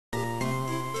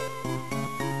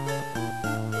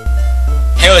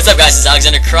what's up guys, it's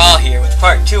Alexander Crawl here with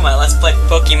part 2 of my Let's Play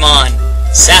Pokemon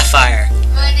Sapphire.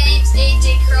 My name's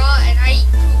AJ Crawl and I eat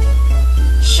poop.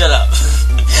 Shut up.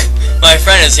 My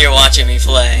friend is here watching me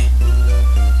play.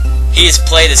 He has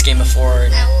played this game before.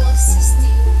 I will assist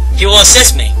you. He will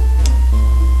assist me.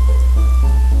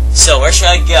 So, where should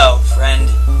I go, friend?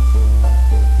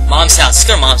 Mom's house. Let's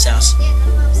go to Mom's house. Yeah,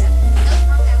 no mom's house. No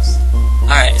mom's house.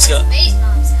 Alright, let's go. May's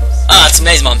mom's house. Oh, it's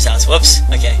May's mom's house. Whoops.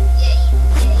 Okay. Yeah.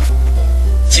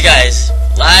 So guys,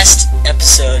 last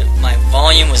episode my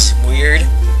volume was weird.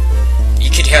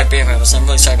 You could hear how big my voice. I'm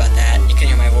really sorry about that. You couldn't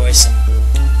hear my voice and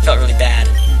it felt really bad.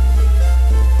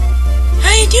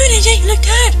 How you doing, AJ? You look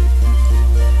tired.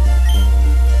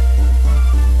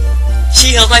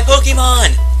 She heals my Pokemon.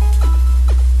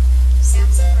 You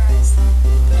sound surprised.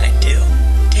 I do.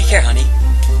 Take care, honey.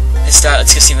 Let's go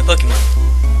see my Pokemon.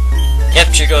 Yep,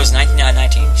 Trico's 19 out of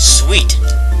 19. Sweet.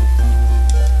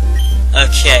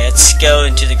 Okay, let's go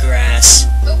into the grass.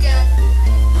 Oh god.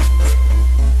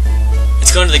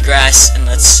 Let's go into the grass and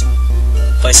let's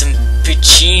play some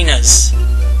Puccinas.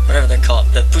 Whatever they're called.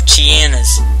 The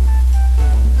Puccianas.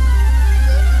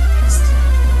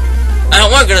 I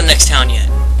don't want to go to the next town yet.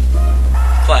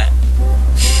 Quiet.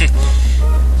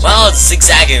 Well, it's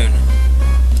Zigzagoon.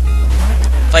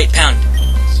 Fight Pound.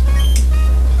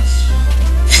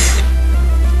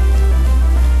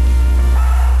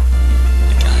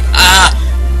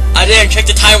 I didn't check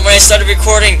the time when I started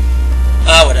recording.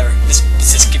 Whatever. Let's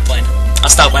just keep playing. I'll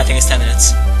stop when I think it's 10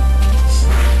 minutes.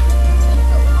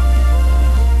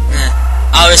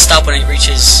 I'll just stop when it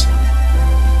reaches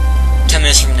 10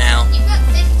 minutes from now. You got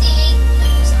 58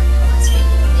 views on your last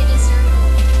video. It is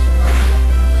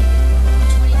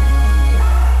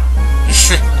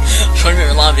your 20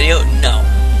 minute long video? No.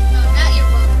 No, not your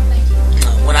welcome video.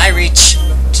 No. When I reach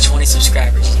 20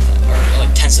 subscribers, or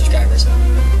like 10 subscribers,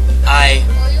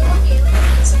 Well, you're lucky.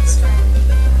 Like 8 subscribers.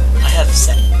 I have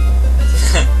 7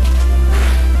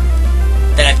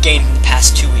 that I've gained in the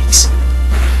past 2 weeks.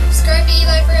 Subscribe to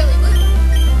Eli Fairley. Woo.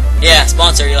 Yeah,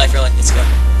 sponsor Eli Fairley. Let's go.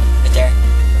 Right there.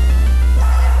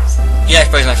 Eli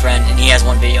Fairley's my friend, and he has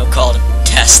one video called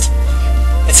Test.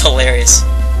 It's hilarious.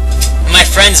 And my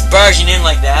friend's barging in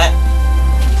like that.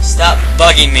 Stop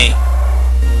bugging me.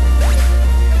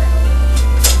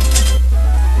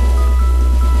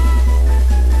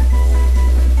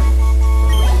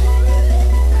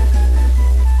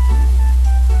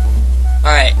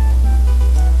 Alright.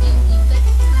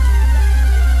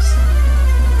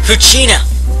 Puccina!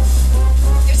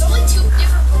 There's only 2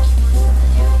 different Pokemon in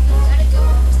that area. You gotta go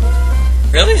up to.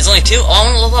 Really? There's only 2? Oh, I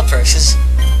want to level up first, because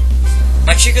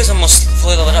my Chico's almost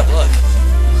fully leveled up, look.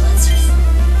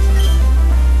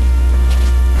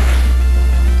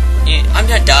 Yeah, I'm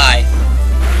gonna die.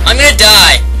 I'm gonna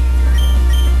die!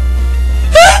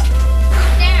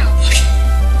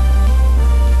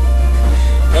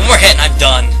 One more hit and I'm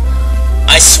done.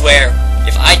 I swear,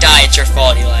 if I die, it's your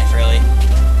fault, Eli, really.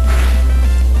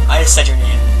 I just said your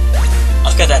name.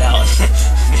 I'll cut that out.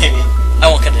 Maybe. I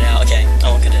won't cut it out, okay. I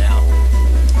won't cut it out.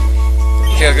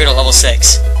 Here, go to level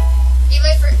 6.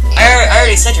 I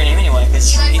already said your name anyway,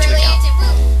 because YouTube account.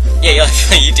 Yeah, Eli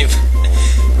Fairley YouTube.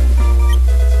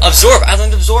 Absorb! I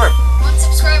learned Absorb! 1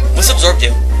 subscriber. What's Absorb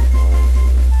do?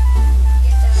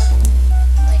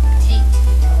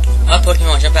 What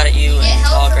Pokemon will jump out at you in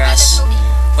tall grass?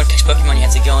 When it picks Pokemon, you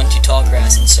have to go into tall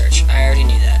grass and search. I already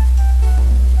knew that.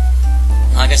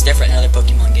 I guess different in other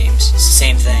Pokemon games. It's the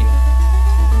same thing.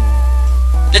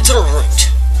 Little Root.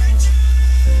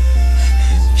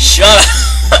 Shut up!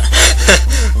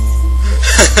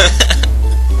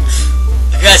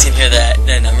 If you guys can hear that,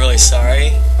 then I'm really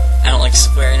sorry. I don't like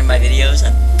swearing in my videos.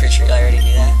 I'm pretty sure I already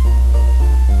knew that.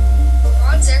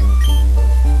 On, sir.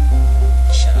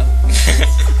 Shut up.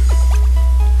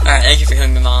 Alright, thank you for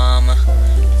healing me, Mom.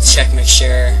 Let's check, make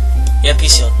sure. Yep,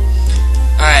 he's healed.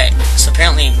 Alright, so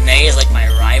apparently May is like my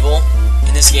rival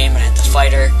in this game, and I have to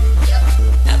fight her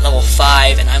at level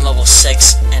 5, and I'm level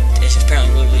 6, and it's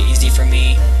apparently really, really easy for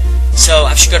me. So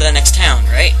I should go to the next town,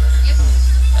 right? Yep.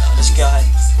 Oh, this guy.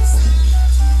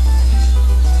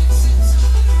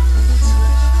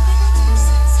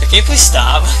 Can you please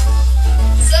stop?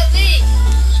 Is that me?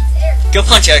 There. Go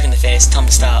punch Eric in the face, tell him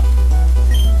to stop.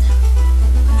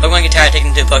 Pokemon get tired, take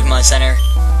him to the Pokemon Center.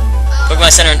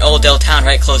 Pokemon Center in Oldale Town,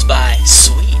 right close by.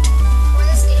 Sweet. For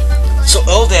this game, I'm playing. So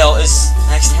Oldale is the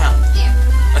next town. Yeah.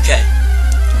 Okay.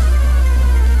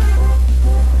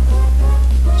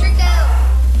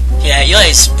 Trico. Yeah,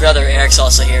 Eli's brother Eric's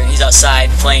also here, and he's outside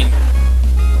playing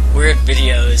weird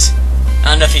videos.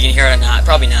 I don't know if you can hear it or not.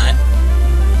 Probably not. I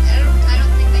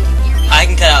don't think they can hear me. I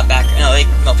can cut out background.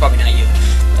 No, probably not you.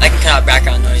 I can cut out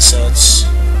background noise, so it's.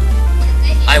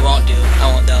 I won't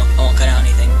though. I won't cut out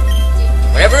anything.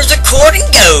 Whatever's recording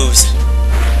goes.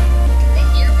 Can they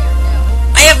hear me or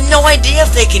no? I have no idea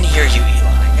if they can hear you,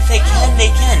 Eli. If they can, they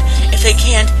can. If they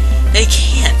can't, they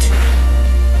can't.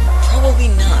 Probably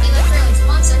not. Eli Fairley,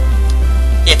 sponsor.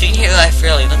 Yeah, if you can hear Eli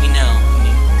Fairley, let me know. I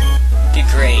mean, it'd be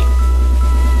great.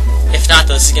 If not,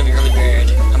 though, this is gonna be really weird.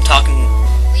 I'm talking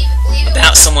Leave it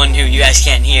about someone who you guys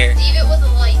can't hear. Leave it with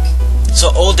a like. So,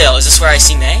 Oldale, is this where I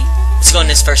see May? Let's go in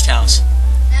this first house.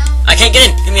 No. I can't get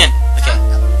in. Get me in. Okay.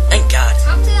 Thank God.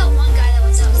 Talk to that one guy that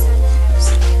was outside the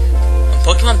house. When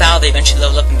Pokemon battle, they eventually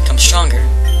level up and become stronger.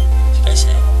 That's what I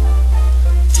say.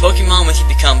 If the Pokemon with you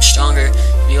become stronger,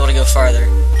 you'll be able to go farther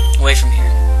away from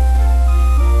here.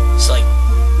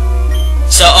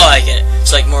 Oh, I get it.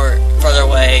 It's like more farther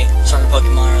away, stronger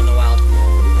Pokemon are in the wild.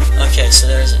 Okay, so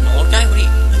there's an old guy. What do you?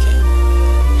 Okay.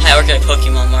 Hi, I work at a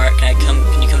Pokemon Mart. Can you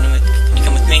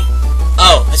come with me?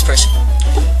 Oh, this person.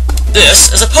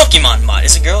 This is a Pokemon mod.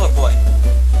 Is it a girl or boy?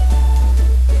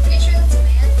 Are you sure that's a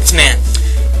man? It's a man.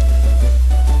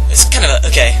 It's kind of a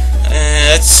okay.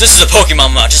 This is a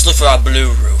Pokemon mod. Just look for our blue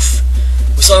roof.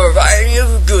 We sell a variety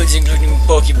of goods, including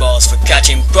Pokeballs for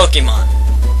catching Pokemon.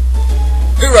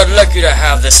 Here I'd like you to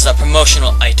have this as a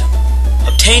promotional item.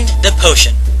 Obtained the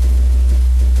potion.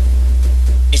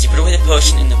 Is you put away the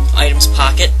potion in the item's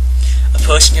pocket. A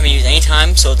potion can be used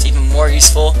anytime, so it's even more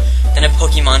useful than a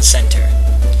Pokemon Center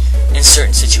in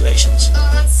certain situations. Oh,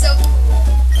 that's so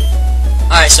cool.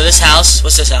 Alright, so this house,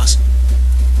 what's this house?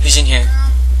 Who's in here?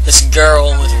 This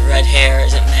girl with red hair,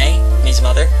 is it May? May's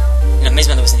mother? No, May's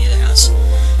mother was in the other house.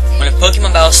 When a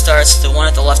Pokemon battle starts, the one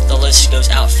at the left of the list goes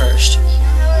out first. You know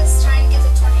how I was trying to get the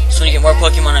tornado? So when you get more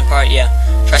Pokemon in part, yeah,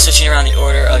 try switching around the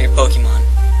order of your Pokemon.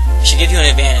 It should give you an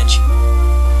advantage.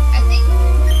 I think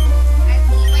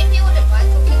you might be able to buy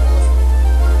Pokeballs.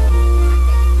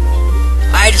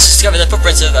 I just discovered the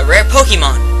footprints of a rare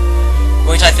Pokemon.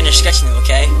 Wait until I finish sketching them,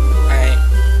 okay? Alright.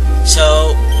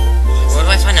 So, where do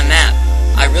I find a map?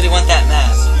 I really want that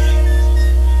map.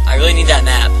 I really need that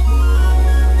map.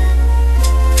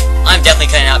 I'm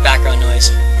definitely cutting out background noise.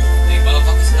 Hey,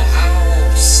 motherfuckers in the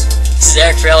house. This is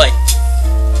Eric Fairley.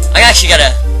 I actually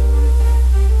gotta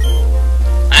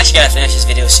finish this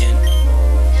video soon.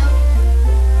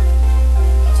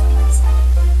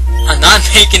 I'm not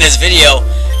making this video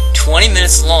 20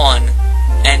 minutes long,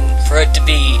 and for it to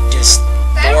be just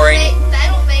boring.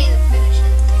 That'll May to finish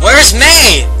it. Where's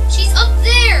May? She's up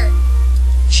there.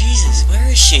 Jesus, where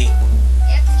is she? You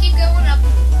have to keep going up.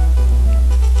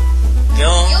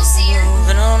 You'll see her.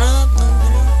 Moving on up,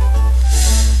 moving on.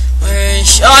 Where is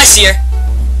she? Oh, I see her.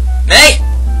 May,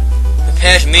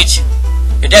 prepare to meet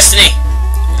your destiny.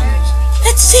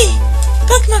 Let's see.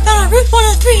 Pokemon found on Route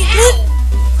 103. Ow!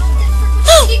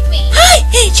 Oh, Kick me. hi,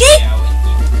 AJ.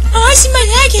 Oh, I see my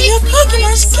dad gave you a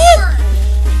Pokemon as a kid.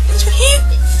 Let's go here.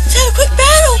 Let's have a quick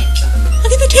battle. I'll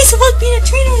give you a taste of what being a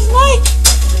trainer is like.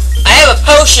 I have a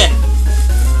potion.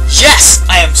 Yes,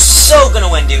 I am so gonna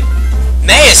win, dude.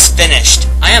 May is finished.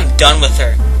 I am done with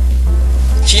her.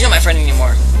 She's not my friend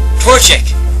anymore.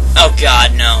 Torchic. Oh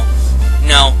God, no.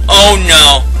 No. Oh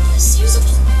no. Just use a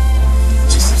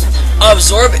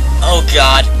Absorb it. Oh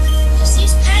God. Just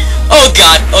use pen. Oh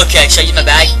God. Okay, should I use my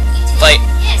bag? Fight.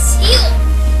 Yes, heal.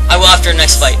 I will after the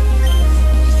next fight.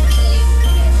 Kill you.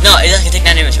 No, it doesn't take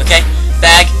 9 damage, okay?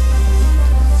 Bag.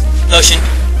 Potion.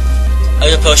 I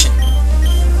got a potion.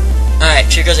 Alright,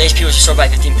 Trico's HP was restored by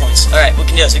 15 points. Alright, we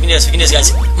can do this, we can do this, we can do this, guys.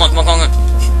 Come on, come on, come on, come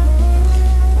on.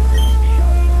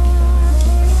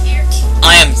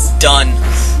 I am done.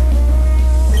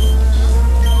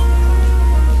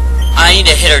 I need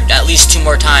to hit her at least 2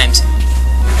 more times.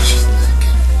 She's not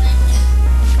gonna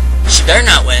win. She better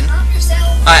not win. Calm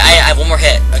yourself. Alright, I have 1 more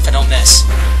hit if I don't miss.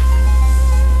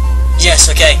 Yes,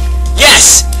 okay.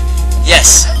 Yes!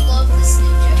 Yes! I love this new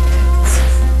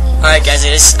jetpack. Alright guys,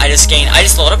 I just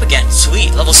leveled up again.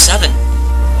 Sweet, level 7.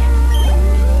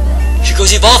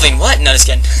 Trico's evolving. What? No, just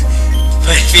kidding. But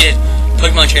I defeated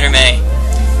Pokemon Trainer May.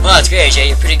 Wow, that's great, AJ.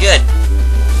 You're pretty good.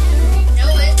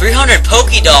 Know it. 300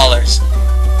 Poké-Dollars.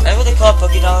 Is that what they call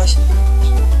Poké-Dollars?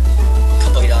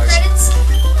 Couple Poké-Dollars. Credits.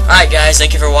 Alright guys,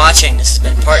 thank you for watching. This has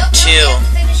been part 2. You have to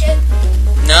finish it.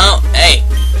 No, hey.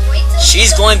 Wait till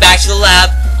She's going back to the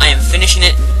lab. I am finishing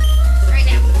it. right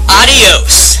now.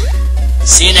 Adios!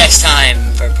 See you next time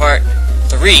for part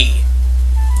 3.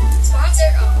 Sponsor.